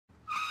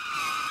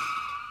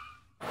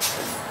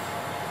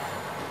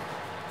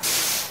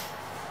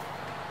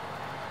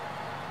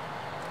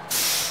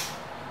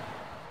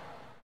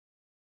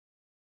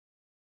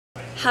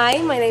Hi,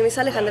 my name is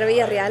Alejandra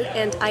Villarreal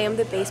and I am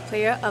the bass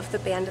player of the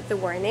band The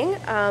Warning.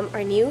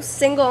 Our new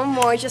single,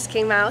 More, just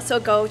came out, so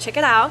go check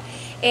it out.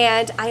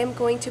 And I am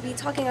going to be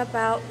talking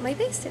about my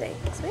bass today.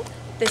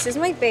 This is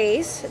my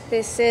bass.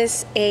 This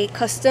is a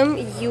custom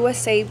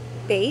USA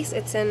bass.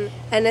 It's an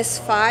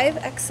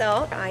NS5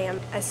 XL. I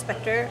am a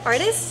Spectre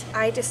artist.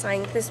 I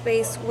designed this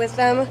bass with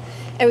them.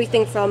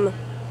 Everything from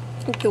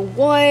the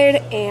wood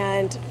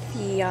and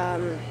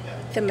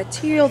the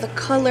material, the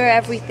color,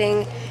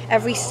 everything,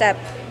 every step.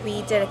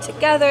 We did it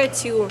together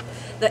to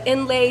the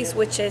inlays,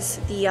 which is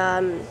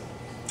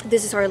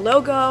this is our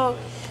logo.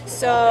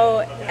 So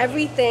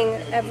everything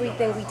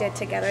we did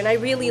together, and I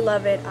really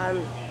love it.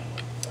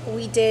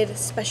 We did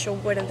special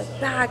wood in the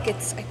back. I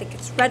think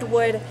it's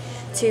redwood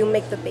to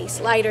make the bass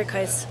lighter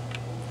because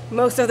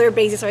most of their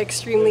basses are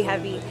extremely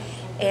heavy,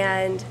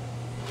 and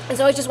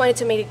so I just wanted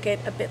to make it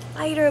a bit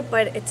lighter,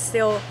 but it's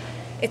still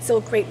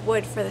great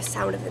wood for the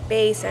sound of the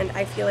bass, and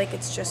I feel like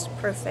it's just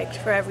perfect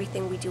for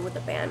everything we do with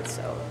the band.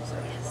 So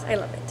yes, I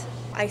love it.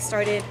 I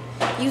started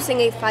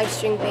using a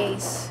 5-string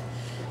bass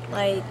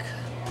like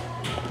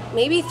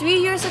maybe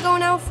 3 years ago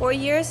now, 4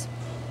 years,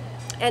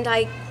 and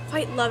I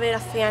quite love it. A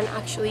fan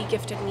actually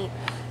gifted me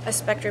a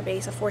Spectre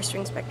bass, a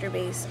 4-string Spectre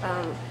bass,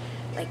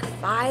 like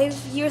 5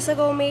 years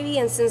ago maybe,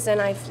 and since then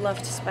I've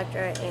loved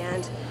Spectre,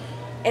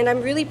 and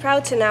I'm really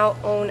proud to now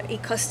own a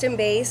custom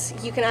bass.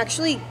 You can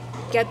actually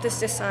get this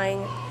design,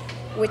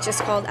 which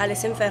is called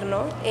Alice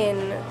Inferno,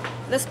 in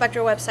the Spectre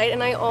website,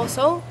 and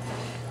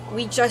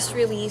we just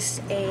released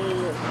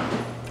a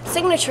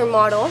signature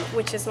model,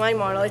 which is my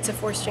model. It's a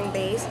 4-string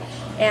bass,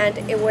 and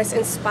it was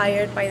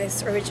inspired by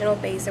this original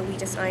bass that we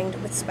designed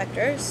with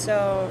Spectre.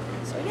 So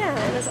yeah,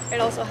 and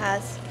it also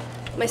has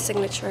my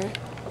signature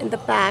in the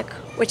back,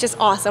 which is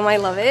awesome. I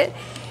love it.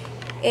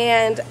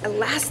 And the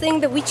last thing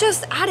that we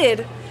just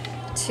added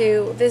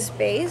to this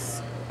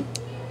bass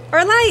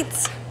are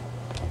lights.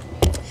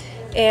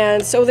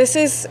 And so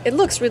it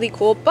looks really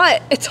cool,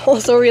 but it's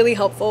also really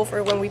helpful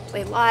for when we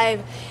play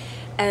live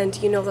and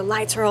the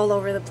lights are all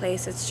over the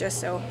place. It's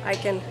just so I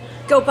can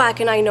go back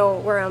and I know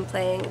where I'm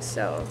playing.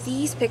 So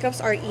these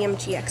pickups are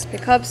EMGX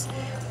pickups.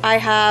 I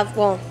have,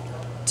 well,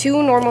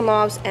 2 normal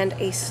knobs and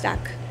a stack,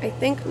 I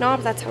think,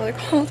 knob, that's how they're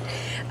called.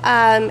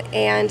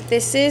 And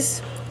this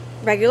is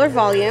regular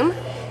volume.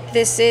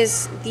 This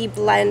is the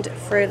blend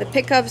for the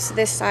pickups.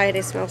 This side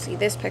is mostly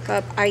this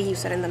pickup. I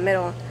use it in the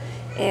middle.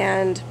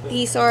 And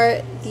these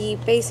are the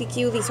bass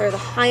EQ. These are the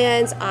high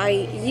ends. I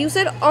use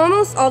it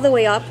almost all the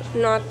way up,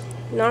 not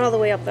all the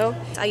way up though.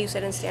 I use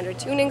it in standard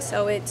tuning,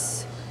 so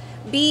it's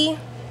B,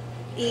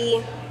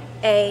 E,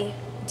 A,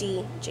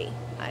 D, G.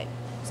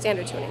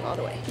 Standard tuning all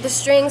the way. The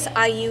strings,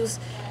 I use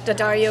the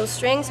Dario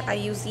strings. I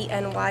use the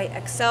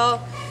NYXL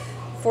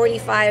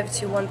 45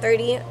 to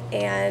 130,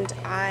 and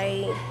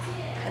I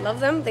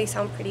love them. They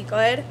sound pretty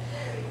good.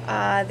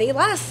 They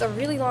last a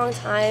really long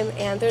time,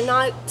 and they're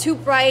not too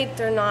bright,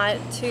 they're not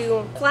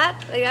too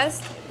flat, I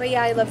guess. But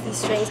yeah, I love these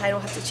strings. I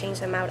don't have to change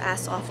them out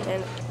as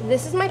often.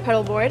 This is my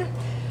pedal board.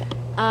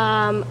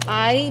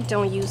 I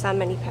don't use that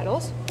many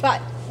pedals,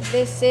 but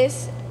this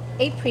is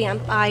a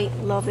preamp. I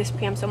love this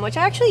preamp so much.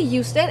 I actually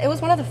used it. It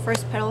was one of the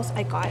first pedals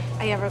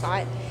I ever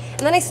got.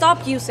 And then I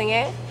stopped using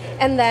it,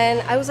 and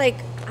then I was like,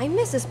 I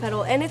miss this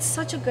pedal, and it's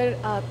such a good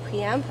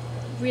preamp.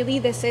 Really,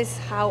 this is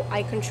how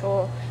I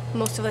control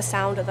most of the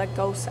sound that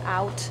goes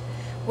out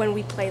when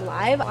we play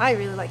live. I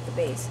really like the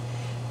bass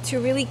to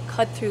really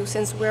cut through.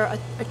 Since we're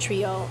a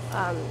trio,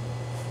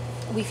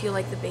 we feel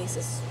like the bass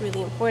is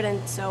really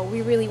important, so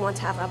we really want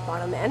to have that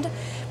bottom end,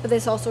 but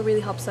this also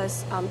really helps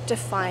us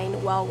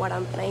define well what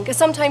I'm playing, because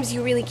sometimes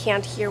you really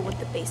can't hear what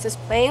the bass is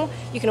playing,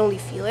 you can only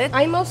feel it.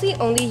 I mostly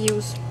only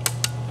use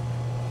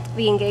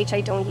the Engage.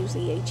 I don't use the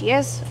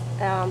AGS,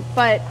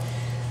 but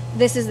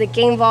this is the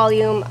gain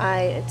volume.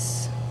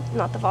 It's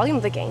not the volume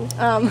of the gain.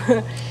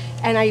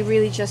 And I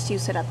really just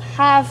use it up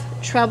half,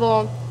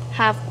 treble,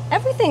 half.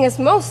 Everything is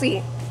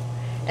mostly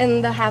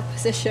in the half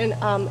position.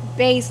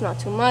 Bass,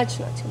 not too much,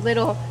 not too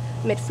little.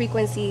 Mid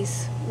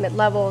frequencies, mid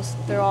levels,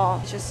 they're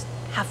all just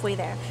halfway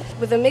there.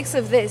 With a mix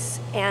of this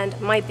and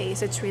my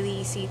bass, it's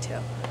really easy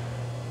to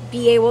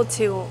be able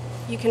to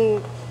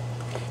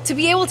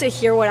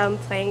hear what I'm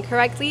playing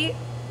correctly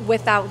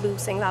without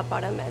losing that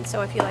bottom end.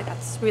 So I feel like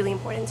that's really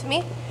important to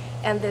me,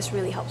 and this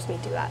really helps me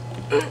do that.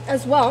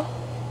 As well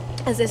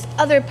as this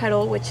other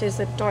pedal, which is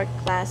the dark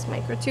glass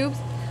microtubes.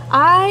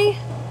 I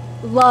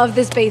love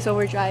this bass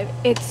overdrive.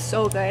 It's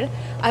so good.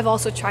 I've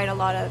also tried a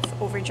lot of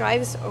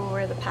overdrives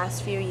over the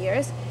past few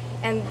years,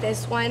 and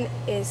this one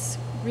is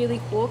really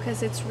cool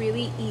because it's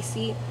really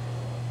easy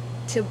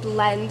to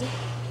blend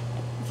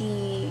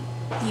the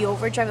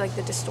overdrive, like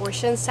the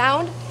distortion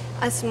sound,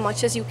 as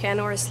much as you can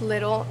or as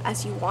little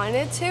as you want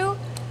it to.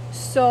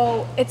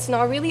 So it's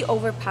not really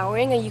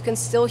overpowering, and you can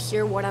still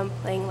hear what I'm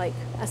playing. Like,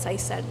 as I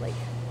said, like,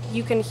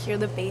 you can hear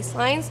the bass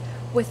lines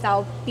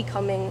without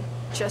becoming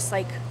just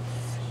like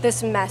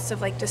this mess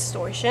of like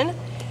distortion.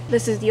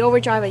 This is the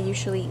overdrive. I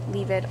usually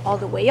leave it all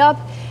the way up,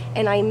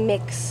 and I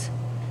mix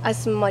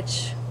as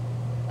much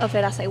of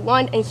it as I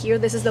want. And here,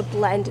 this is the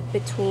blend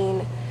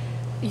between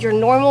your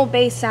normal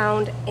bass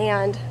sound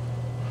and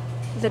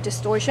the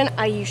distortion,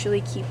 I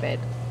usually keep it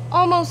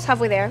almost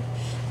halfway there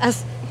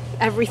as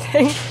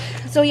everything.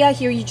 So yeah,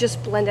 here you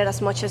just blend it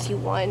as much as you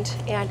want,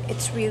 and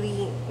it's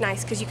really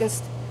nice because you can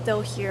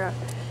still hear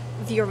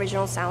the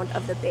original sound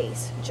of the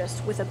bass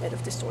just with a bit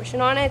of distortion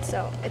on it.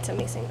 So it's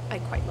amazing. I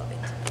quite love it.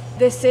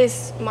 This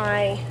is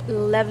my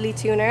lovely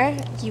tuner.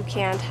 You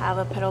can't have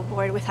a pedal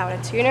board without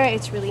a tuner.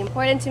 It's really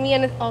important to me,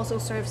 and it also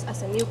serves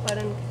as a mute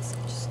button. It's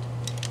just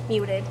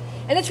muted,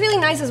 and it's really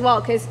nice as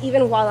well because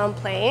even while I'm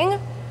playing,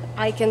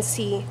 I can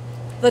see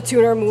the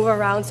tuner move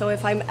around. So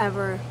if I'm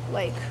ever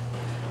like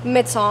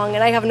mid-song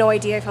and I have no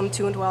idea if I'm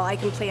tuned well, I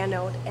can play a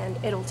note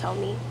and it'll tell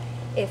me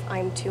if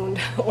I'm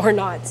tuned or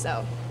not.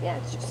 So yeah,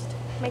 it's just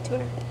my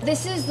tuner.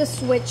 This is the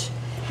switch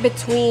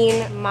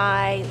between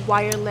my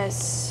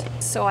wireless,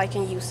 so I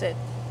can use it.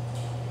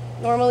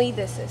 Normally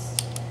this is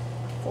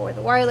for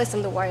the wireless,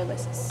 and the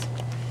wireless is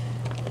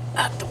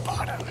at the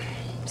bottom,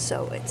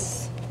 so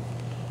it's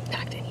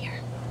packed in here.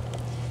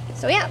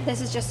 So yeah,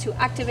 this is just to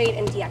activate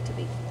and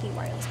deactivate the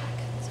wireless pack.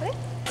 So yeah.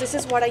 This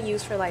is what I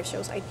use for live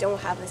shows. I don't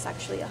have this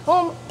actually at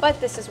home,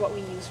 but this is what we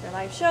use for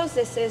live shows.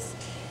 This is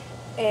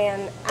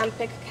an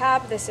Ampic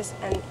cab. This is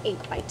an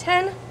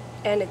 8x10,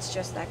 and it's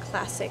just that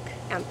classic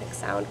Ampic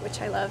sound,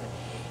 which I love.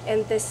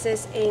 And this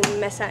is a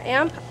Mesa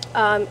amp.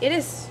 It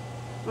is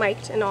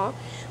mic'd and all,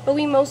 but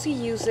we mostly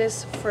use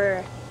this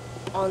for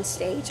on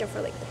stage and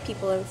for like the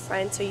people in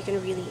front, so you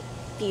can really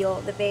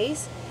feel the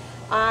bass.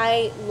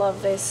 I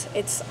love this.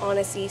 It's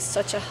honestly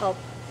such a help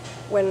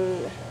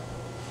when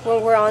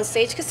we're on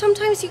stage, because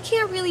sometimes you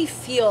can't really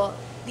feel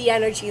the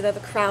energy that the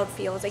crowd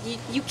feels. Like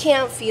you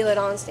can't feel it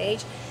on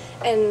stage,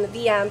 and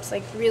the amps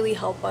like really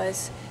help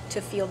us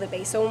to feel the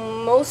bass. So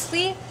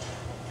mostly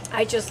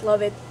I just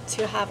love it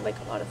to have like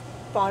a lot of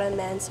bottom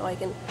end, so I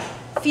can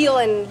feel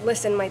and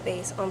listen my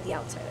bass on the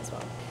outside as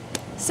well.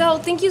 So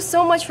thank you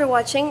so much for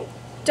watching.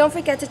 Don't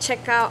forget to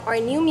check out our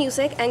new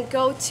music and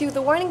go to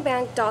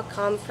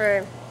thewarningbank.com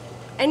for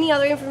any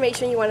other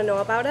information you want to know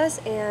about us.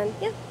 And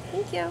yeah,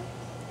 thank you.